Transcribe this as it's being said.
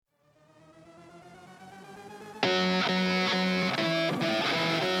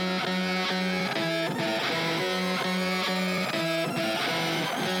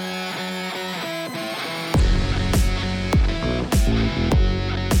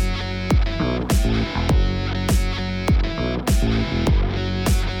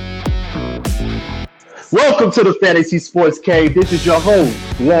Welcome to the Fantasy Sports Cave. This is your host,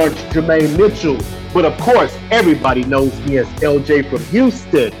 Lawrence Jermaine Mitchell. But of course, everybody knows me as LJ from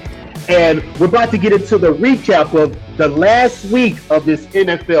Houston. And we're about to get into the recap of the last week of this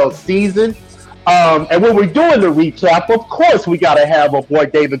NFL season. And when we're doing the recap, of course, we got to have our boy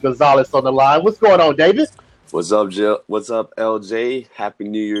David Gonzalez on the line. What's going on, David? What's up, Jill? What's up, LJ? Happy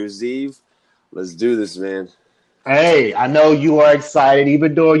New Year's Eve. Let's do this, man. Hey, I know you are excited,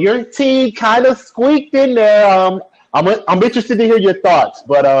 even though your team kind of squeaked in there. I'm interested to hear your thoughts,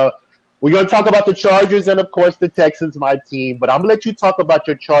 but we're going to talk about the Chargers and, of course, the Texans, my team. But I'm going to let you talk about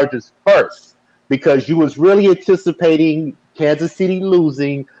your Chargers first because you was really anticipating Kansas City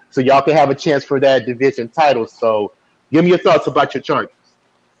losing, so y'all can have a chance for that division title. So, give me your thoughts about your Chargers.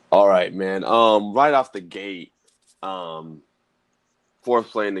 All right, man. Right off the gate,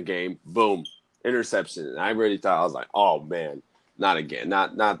 fourth play in the game, boom, interception. And I really thought, I was like, oh man, not again,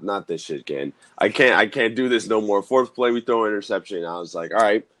 not this shit again. I can't do this no more. Fourth play, we throw an interception. And I was like, all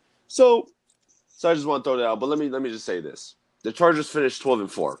right, so I just want to throw that out. But let me just say this: the Chargers finished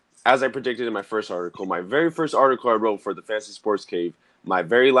 12-4, as I predicted in my first article. My very first article I wrote for the Fantasy Sports Cave. My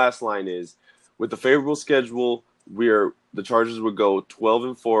very last line is, with the favorable schedule, the Chargers would go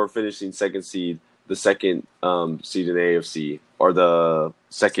 12-4, finishing second seed, the second seed in the AFC, or the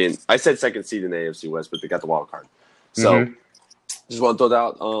second. I said second seed in the AFC West, but they got the wild card. So just want to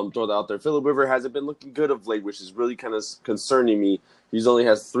throw that out there. Phillip Rivers hasn't been looking good of late, which is really kind of concerning me. He's only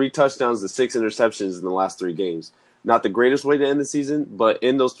has 3 touchdowns to 6 interceptions in the last 3 games. Not the greatest way to end the season, but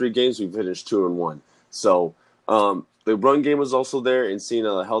in those 3 games, we finished 2-1. So the run game was also there, and seeing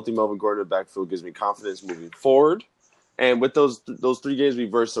a healthy Melvin Gordon in the backfield gives me confidence moving forward. And with those 3 games, we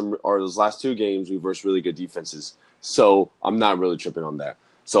versed those last 2 games, we versed really good defenses. So I'm not really tripping on that.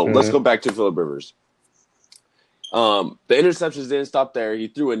 So let's go back to Phillip Rivers. The interceptions didn't stop there. He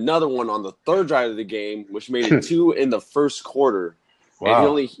threw another one on the 3rd drive of the game, which made it 2 in the first quarter.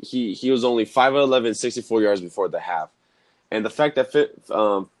 Wow. And he was only 5 of 11, 64 yards before the half. And the fact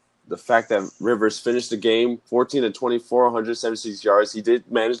that Rivers finished the game 14-24, 176 yards, he did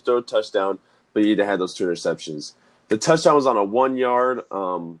manage to throw a touchdown, but he had those 2 interceptions. The touchdown was on a 1 yard.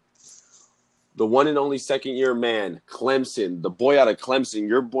 The one and only second-year man, Clemson, the boy out of Clemson,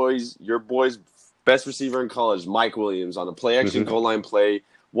 your boy's best receiver in college, Mike Williams, on a play-action goal line play,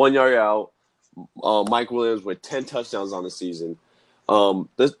 1 yard out. Mike Williams with 10 touchdowns on the season.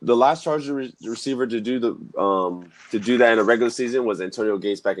 The last Charger receiver to do that in a regular season was Antonio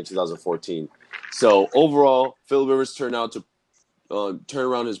Gates back in 2014. So overall, Phillip Rivers turned out to turn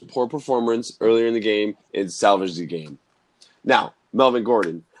around his poor performance earlier in the game and salvage the game. Now, Melvin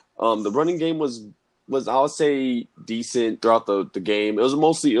Gordon. The running game was I'll say decent throughout the game. It was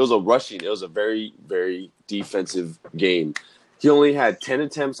a very, very defensive game. He only had 10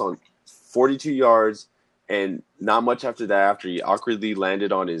 attempts on 42 yards and not much after that, after he awkwardly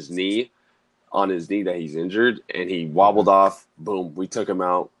landed on his knee that he's injured, and he wobbled off. Boom, we took him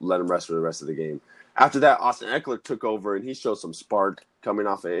out, let him rest for the rest of the game. After that, Austin Eckler took over, and he showed some spark coming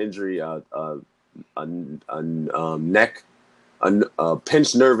off an injury, a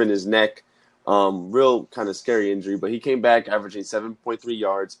pinched nerve in his neck. Real kind of scary injury, but he came back averaging 7.3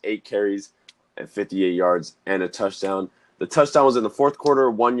 yards, 8 carries, and 58 yards, and a touchdown. The touchdown was in the 4th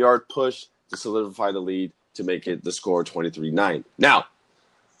quarter, 1 yard push to solidify the lead to make it the score 23-9. Now,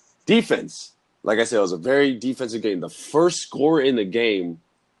 defense. Like I said, it was a very defensive game. The first score in the game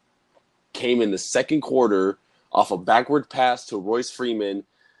came in the 2nd quarter off a backward pass to Royce Freeman.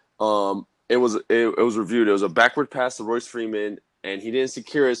 It was reviewed. It was a backward pass to Royce Freeman, and he didn't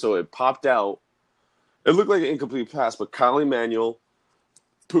secure it, so it popped out. It looked like an incomplete pass, but Kyle Emanuel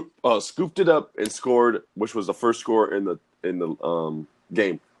scooped it up and scored, which was the first score in the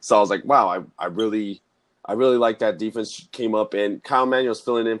game. So I was like, wow, I really like that defense came up, and Kyle Emanuel's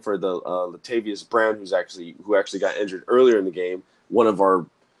filling in for the Latavius Brown, who actually got injured earlier in the game. One of our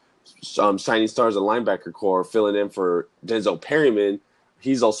shining stars of linebacker core, filling in for Denzel Perryman.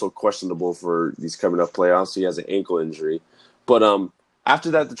 He's also questionable for these coming up playoffs. He has an ankle injury. But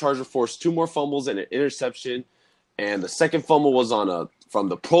after that, the Chargers forced 2 more fumbles and an interception. And the second fumble was from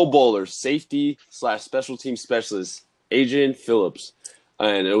the Pro Bowler, safety/special team specialist, Adrian Phillips.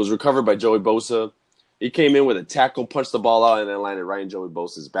 And it was recovered by Joey Bosa. He came in with a tackle, punched the ball out, and then landed right in Joey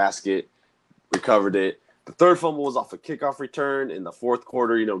Bosa's basket. Recovered it. The third fumble was off a kickoff return in the 4th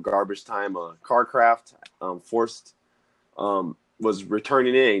quarter. Garbage time. Carcraft was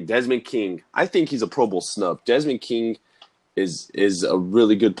returning in. Desmond King. I think he's a Pro Bowl snub. Desmond King is a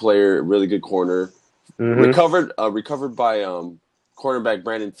really good player, really good corner. Recovered by cornerback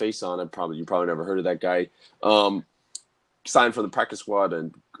Brandon Faison. You probably never heard of that guy. Signed from the practice squad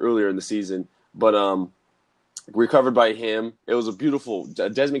and earlier in the season. But recovered by him. It was a beautiful.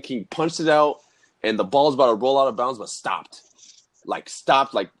 Desmond King punched it out, and the ball was about to roll out of bounds, but stopped.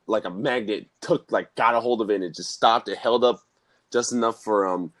 Stopped like a magnet. Got a hold of it, and it just stopped. It held up just enough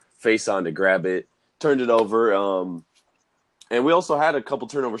for Faison to grab it, turned it over. And we also had a couple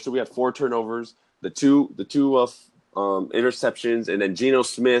turnovers. So we had 4 turnovers. The two interceptions, and then Geno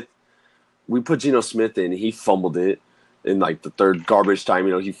Smith. We put Geno Smith in. He fumbled it in like the third garbage time.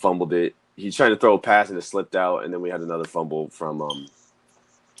 He fumbled it. He's trying to throw a pass and it slipped out, and then we had another fumble from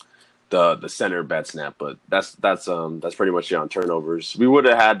the center bad snap. But that's pretty much it on turnovers. We would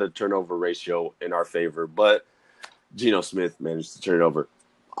have had the turnover ratio in our favor, but Geno Smith managed to turn it over.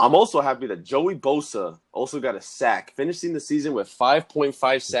 I'm also happy that Joey Bosa also got a sack, finishing the season with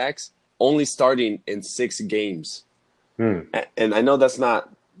 5.5 sacks, only starting in 6 games. And I know that's not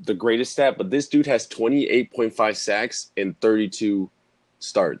the greatest stat, but this dude has 28.5 sacks in 32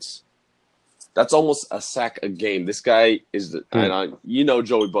 starts. That's almost a sack a game. This guy is, Joey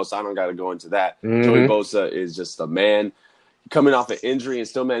Bosa. I don't got to go into that. Mm-hmm. Joey Bosa is just a man coming off an injury and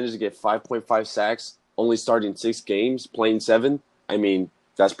still managed to get 5.5 sacks, only starting 6 games, playing 7. I mean,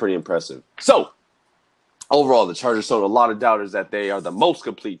 that's pretty impressive. So, overall, the Chargers showed a lot of doubters that they are the most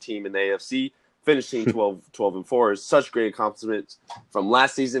complete team in the AFC. Finishing 12-4 is such great accomplishments from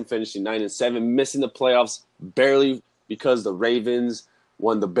last season, finishing 9-7, missing the playoffs barely because the Ravens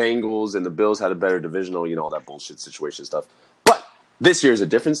won the Bengals and the Bills had a better divisional, all that bullshit situation stuff. But this year is a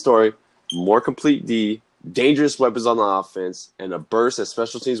different story, more complete D, dangerous weapons on the offense, and a burst at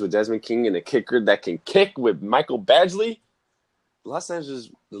special teams with Desmond King and a kicker that can kick with Michael Badgley. The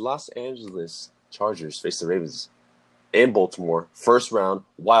Los Angeles Chargers face the Ravens in Baltimore, first round,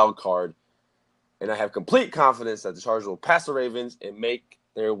 wild card. And I have complete confidence that the Chargers will pass the Ravens and make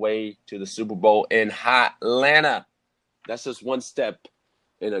their way to the Super Bowl in Atlanta. That's just one step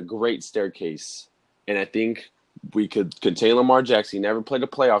in a great staircase. And I think we could contain Lamar Jackson. He never played a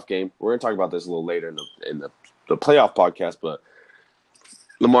playoff game. We're going to talk about this a little later in the playoff podcast, but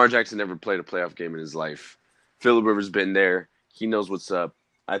Lamar Jackson never played a playoff game in his life. Phillip Rivers been there. He knows what's up.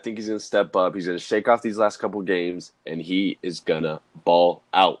 I think he's going to step up. He's going to shake off these last couple games, and he is going to ball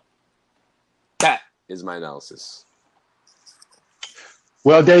out. That is my analysis.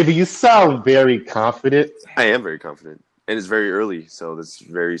 Well, David, you sound very confident. I am very confident. And it's very early, so that's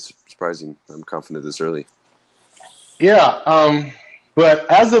very surprising. I'm confident this early. Yeah, but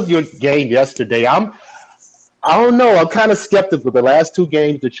as of your game yesterday, I don't know. I'm kind of skeptical. The last 2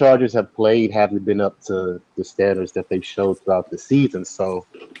 games the Chargers have played haven't been up to the standards that they've showed throughout the season. So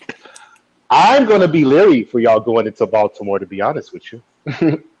I'm going to be leery for y'all going into Baltimore, to be honest with you.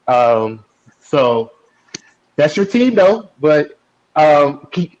 So that's your team, though. But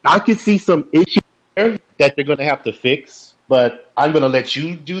I could see some issues there that they're going to have to fix. But I'm going to let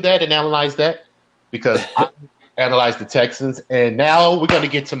you do that and analyze that because I analyzed the Texans. And now we're going to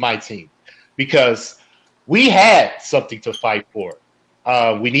get to my team because we had something to fight for.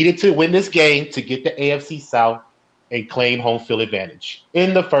 We needed to win this game to get the AFC South and claim home field advantage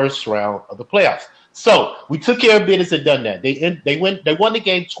in the first round of the playoffs. So we took care of business and done that. They won the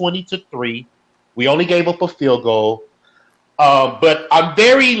game 20-3. We only gave up a field goal. But I'm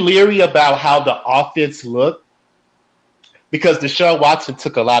very leery about how the offense looked because Deshaun Watson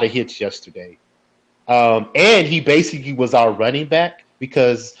took a lot of hits yesterday. And he basically was our running back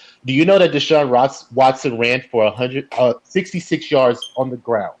because do you know that Deshaun Watson ran for 166 yards on the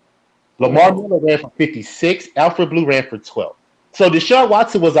ground? Lamar Miller ran for 56. Alfred Blue ran for 12. So Deshaun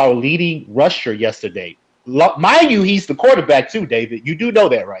Watson was our leading rusher yesterday. Mind you, he's the quarterback too, David. You do know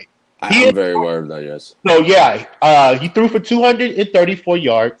that, right? I'm very aware of that, yes. So, yeah, he threw for 234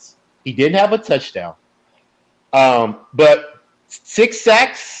 yards. He didn't have a touchdown. But 6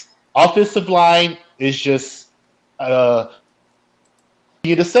 sacks, offensive line is just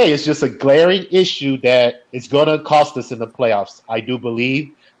it's just a glaring issue that is going to cost us in the playoffs, I do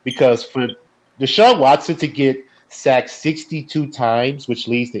believe, because for Deshaun Watson to get sacked 62 times, which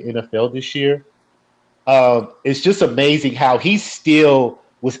leads the NFL this year, it's just amazing how he still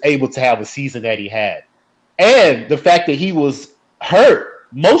was able to have a season that he had. And the fact that he was hurt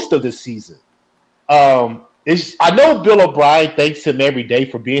most of the season. I know Bill O'Brien thanks him every day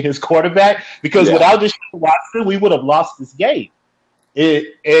for being his quarterback because without Deshaun Watson, we would have lost this game. And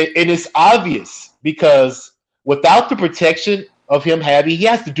it's obvious because without the protection of him he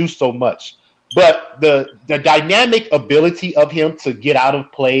has to do so much. But the dynamic ability of him to get out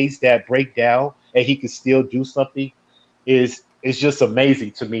of plays that break down and he can still do something is just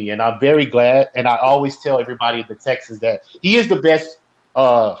amazing to me. And I'm very glad. And I always tell everybody in the Texans that he is the best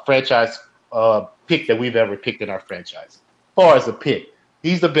franchise pick that we've ever picked in our franchise. As far as a pick,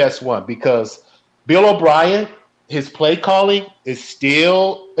 he's the best one because Bill O'Brien, his play calling is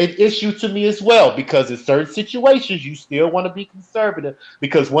still an issue to me as well because in certain situations you still want to be conservative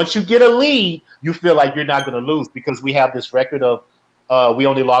because once you get a lead, you feel like you're not going to lose because we have this record of we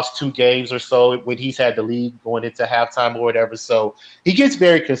only lost 2 games or so when he's had the lead going into halftime or whatever. So he gets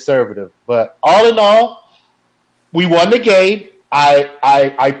very conservative. But all in all, we won the game.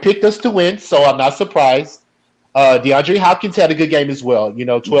 I picked us to win, so I'm not surprised. DeAndre Hopkins had a good game as well.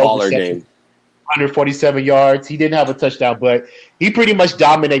 12 Baller receptions, game. 147 yards. He didn't have a touchdown, but he pretty much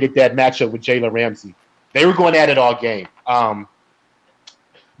dominated that matchup with Jalen Ramsey. They were going at it all game.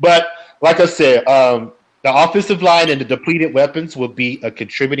 But like I said, the offensive line and the depleted weapons will be a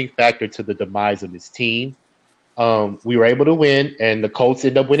contributing factor to the demise of this team. We were able to win, and the Colts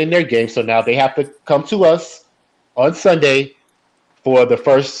end up winning their game. So now they have to come to us on Sunday for the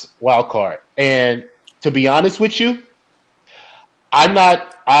first wild card. And to be honest with you,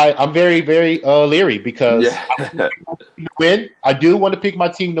 I'm very, very leery because Yeah. I do want to pick my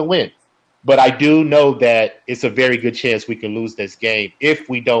team to win. But I do know that it's a very good chance we can lose this game if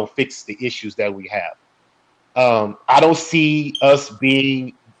we don't fix the issues that we have. I don't see us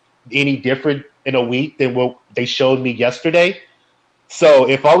being any different in a week than what they showed me yesterday. So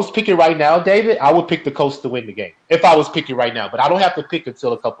if I was picking right now, David, I would pick the Colts to win the game. If I was picking right now, but I don't have to pick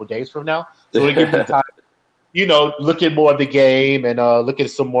until a couple of days from now. So it'll give me time, look at more of the game and look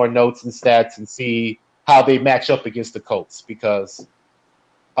at some more notes and stats and see how they match up against the Colts because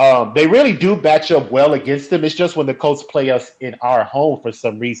they really do match up well against them. It's just when the Colts play us in our home for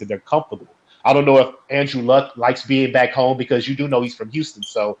some reason, they're comfortable. I don't know if Andrew Luck likes being back home because you do know he's from Houston.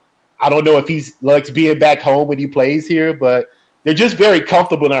 So I don't know if he likes being back home when he plays here, but they're just very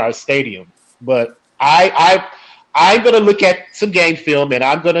comfortable in our stadium. But I'm going to look at some game film, and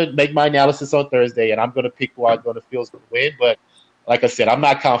I'm going to make my analysis on Thursday, and I'm going to pick who I'm going to feel is going to win. But like I said, I'm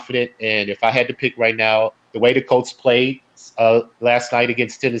not confident, and if I had to pick right now, the way the Colts played last night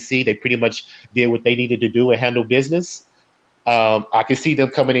against Tennessee, they pretty much did what they needed to do and handle business. I can see them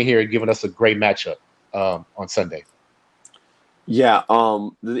coming in here and giving us a great matchup on Sunday. Yeah,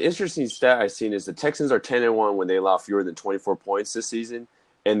 the interesting stat I've seen is the Texans are 10-1 when they allow fewer than 24 points this season,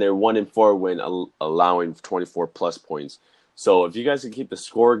 and they're 1-4 when allowing 24 plus points. So if you guys can keep the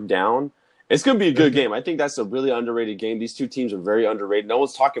score down, it's going to be a good game. I think that's a really underrated game. These two teams are very underrated. No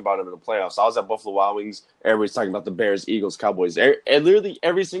one's talking about them in the playoffs. I was at Buffalo Wild Wings. Everybody's talking about the Bears, Eagles, Cowboys. And literally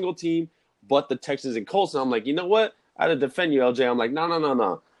every single team but the Texans and Colts. And I'm like, you know what? I had to defend you, LJ. I'm like,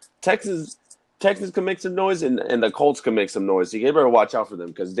 no. Texans can make some noise, and the Colts can make some noise. So you better watch out for them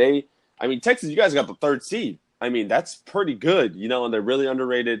because Texas, you guys got the 3rd seed. I mean, that's pretty good, and they're really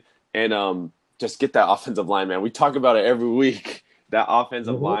underrated. And just get that offensive line, man. We talk about it every week, that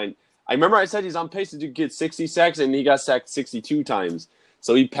offensive line. I remember I said he's on pace to get 60 sacks, and he got sacked 62 times.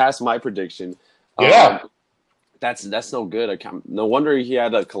 So he passed my prediction. Yeah. That's no good. No wonder he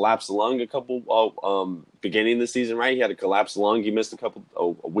had a collapsed lung a couple beginning of the season, right? He had a collapsed lung. He missed a couple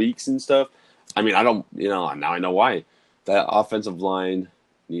weeks and stuff. I mean, I don't, now I know why. That offensive line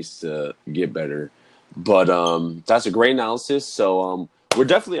needs to get better. But that's a great analysis. So I'm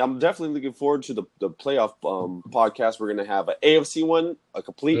definitely looking forward to the playoff podcast. We're going to have an AFC one, a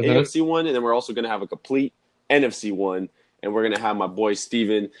complete AFC one, and then we're also going to have a complete NFC one. And we're going to have my boy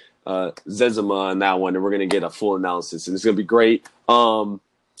Steven Zezima on that one, and we're going to get a full analysis. And it's going to be great.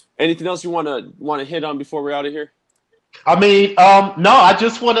 Anything else you want to hit on before we're out of here? I mean, no, I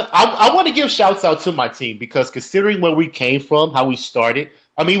just want to I want to give shouts out to my team because considering where we came from, how we started,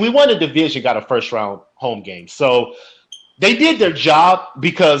 I mean, we won a division, got a first round home game. So they did their job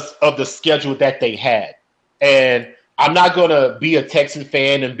because of the schedule that they had. And I'm not going to be a Texan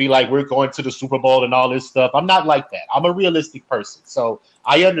fan and be like, we're going to the Super Bowl and all this stuff. I'm not like that. I'm a realistic person. So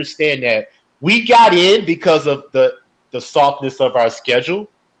I understand that we got in because of the softness of our schedule.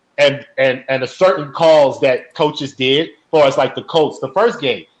 And a certain calls that coaches did for us, like the Colts, the first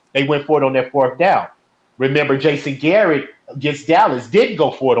game, they went for it on that 4th down. Remember, Jason Garrett against Dallas didn't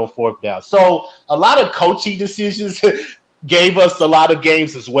go for it on 4th down. So a lot of coaching decisions gave us a lot of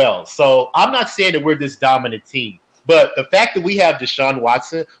games as well. So I'm not saying that we're this dominant team, but the fact that we have Deshaun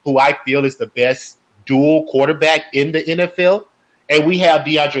Watson, who I feel is the best dual quarterback in the NFL, and we have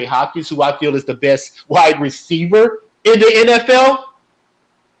DeAndre Hopkins, who I feel is the best wide receiver in the NFL,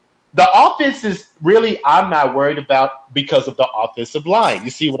 the offense is really I'm not worried about because of the offensive line. You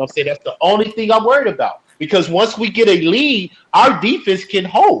see what I'm saying? That's the only thing I'm worried about. Because once we get a lead, our defense can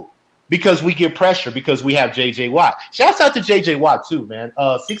hold because we get pressure because we have J.J. Watt. Shouts out to J.J. Watt too, man.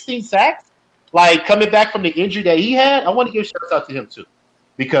 16 sacks, like coming back from the injury that he had. I want to give shouts out to him too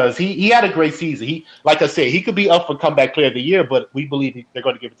because he had a great season. Like I said, he could be up for comeback player of the year, but we believe they're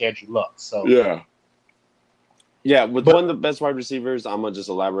going to give it to Andrew Luck. So yeah. Yeah, with But one of the best wide receivers, I'm gonna just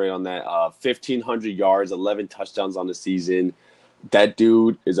elaborate on that. 1,500 yards, 11 touchdowns on the season. That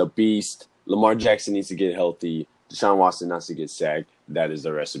dude is a beast. Lamar Jackson needs to get healthy. Deshaun Watson needs to get sacked. That is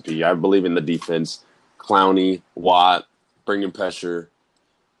the recipe. I believe in the defense. Clowney, Watt, bringing pressure.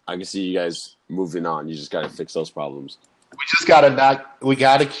 I can see you guys moving on. You just got to fix those problems. we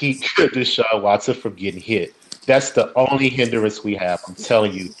gotta keep Deshaun Watson from getting hit. That's the only hindrance we have. I'm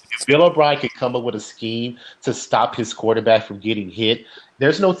telling you. If Bill O'Brien can come up with a scheme to stop his quarterback from getting hit,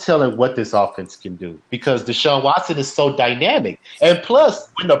 there's no telling what this offense can do because Deshaun Watson is so dynamic. And plus,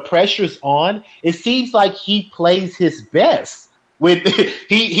 when the pressure's on, it seems like he plays his best. When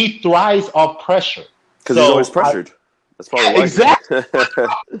he thrives off pressure. Because he's always pressured. That's probably why. Exactly.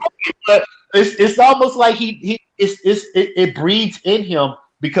 But it's almost like it breeds in him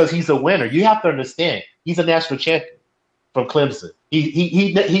because he's a winner. You have to understand, he's a national champion from Clemson.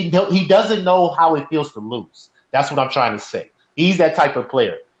 He doesn't know how it feels to lose. That's what I'm trying to say. He's that type of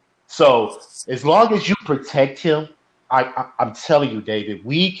player. So as long as you protect him, I'm telling you, David,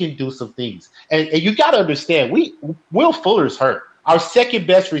 we can do some things. And you got to understand, Will Fuller's hurt. Our second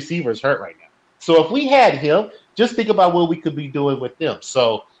best receiver is hurt right now. So if we had him, just think about what we could be doing with them.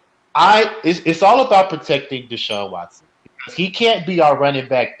 So it's all about protecting Deshaun Watson because he can't be our running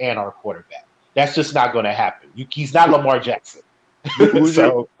back and our quarterback. That's just not going to happen. He's not Lamar Jackson. Who's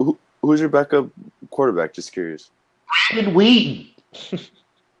your backup quarterback? Just curious. Brandon Wheaton.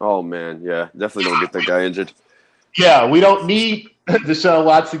 Oh man, yeah, definitely don't get that guy injured. Yeah, we don't need Deshaun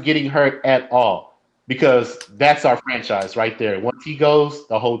Watson getting hurt at all because that's our franchise right there. Once he goes,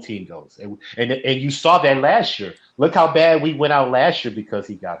 the whole team goes. And you saw that last year. Look how bad we went out last year because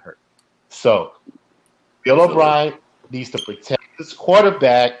he got hurt. So Bill O'Brien needs to protect his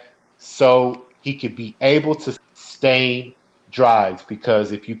quarterback so he can be able to sustain drives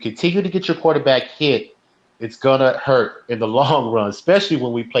because if you continue to get your quarterback hit, it's going to hurt in the long run, especially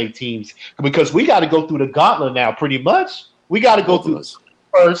when we play teams. Because we got to go through the gauntlet now pretty much. We got to go through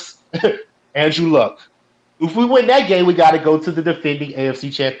first Andrew Luck. If we win that game, we got to go to the defending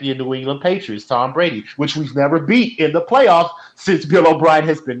AFC champion New England Patriots, Tom Brady, which we've never beat in the playoffs since Bill O'Brien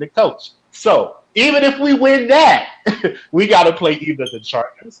has been the coach. So even if we win that, we got to play either the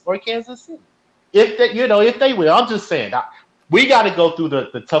Chargers or Kansas City. If they win, I'm just saying, we got to go through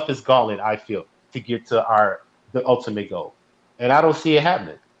the toughest gauntlet, I feel, to get to the ultimate goal. And I don't see it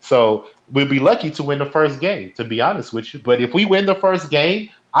happening. So we'll be lucky to win the first game, to be honest with you. But if we win the first game,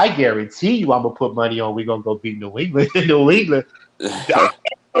 I guarantee you I'm going to put money on we're going to go beat New England. New England, I'm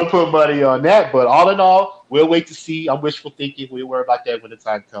going to put money on that. But all in all, we'll wait to see. I'm wishful thinking. We'll worry about that when the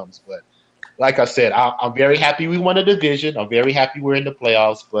time comes. But like I said, I'm very happy we won a division. I'm very happy we're in the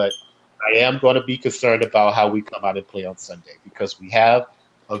playoffs. But I am going to be concerned about how we come out and play on Sunday because we have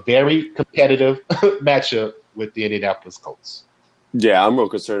a very competitive matchup with the Indianapolis Colts. Yeah, I'm real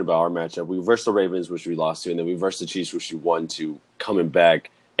concerned about our matchup. We versed the Ravens, which we lost to, and then we versed the Chiefs, which we won to, coming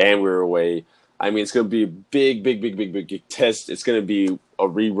back, and we were away. I mean, it's going to be a big test. It's going to be a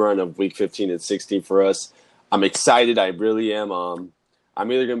rerun of Week 15 and 16 for us. I'm excited. I really am. I'm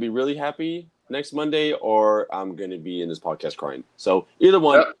either going to be really happy next Monday or I'm going to be in this podcast crying. So either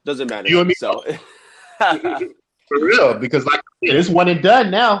one doesn't matter. You and me. So. For real, because like I said, it's one and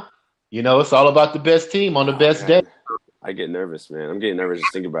done now. It's all about the best team on the best day. I get nervous, man. I'm getting nervous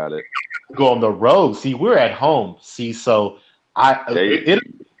just thinking about it. Go on the road. See, we're at home. See, so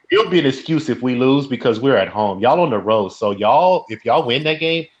it'll be an excuse if we lose because we're at home. Y'all on the road. So if y'all win that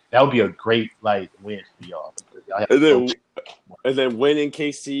game, that would be a great win for y'all. And then win in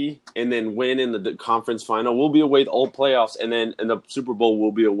KC and then win in the conference final. We'll be away all playoffs, and then in the Super Bowl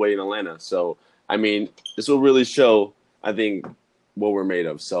we'll be away in Atlanta. So I mean, this will really show, I think, what we're made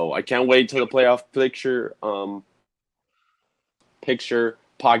of. So I can't wait till the playoff picture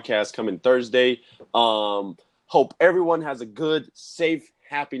podcast coming Thursday. Hope everyone has a good, safe,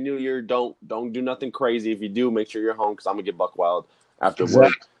 happy New Year. Don't do nothing crazy. If you do, make sure you're home because I'm gonna get buck wild after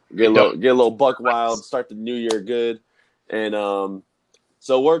work. Get a little buck wild. Start the new year good. And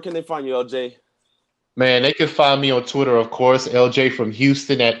so where can they find you, LJ? Man, they can find me on Twitter, of course, LJ from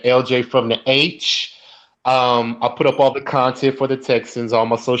Houston at LJ from the H. I put up all the content for the Texans, all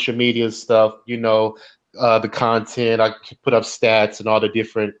my social media stuff, the content. I put up stats and all the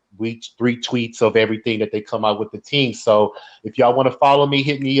different retweets of everything that they come out with the team. So if y'all want to follow me,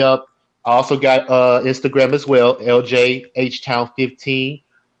 hit me up. I also got Instagram as well, LJ H-Town 15.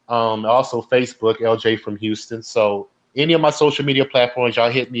 Also Facebook, LJ from Houston. So any of my social media platforms, y'all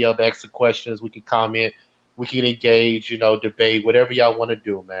hit me up, ask the questions. We can comment. We can engage, debate, whatever y'all want to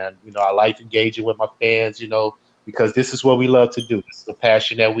do, man. I like engaging with my fans, because this is what we love to do. This is the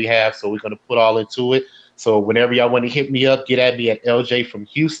passion that we have, so we're going to put all into it. So whenever y'all want to hit me up, get at me at LJ from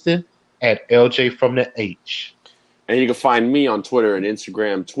Houston, at LJ from the H. And you can find me on Twitter and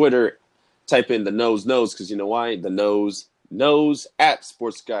Instagram. Twitter, type in the nose because you know why? The nose at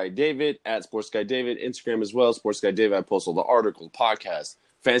Sports Guy David, at Sports Guy David. Instagram as well, Sports Guy David. I post all the articles, podcasts,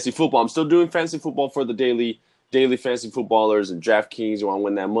 fantasy football. I'm still doing fantasy football for the daily fantasy footballers and DraftKings who want to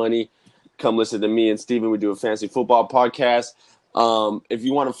win that money. Come listen to me and Steven. We do a fantasy football podcast. If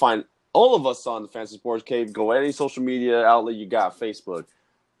you want to find all of us on the Fantasy Sports Cave, go any social media outlet you got, Facebook,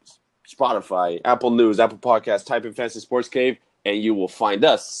 Spotify, Apple News, Apple Podcasts, type in Fantasy Sports Cave, and you will find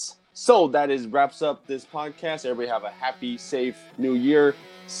us. So that wraps up this podcast. Everybody have a happy, safe new year.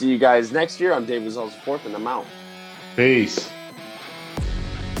 See you guys next year. I'm David Gonzalez IV, and I'm out. Peace.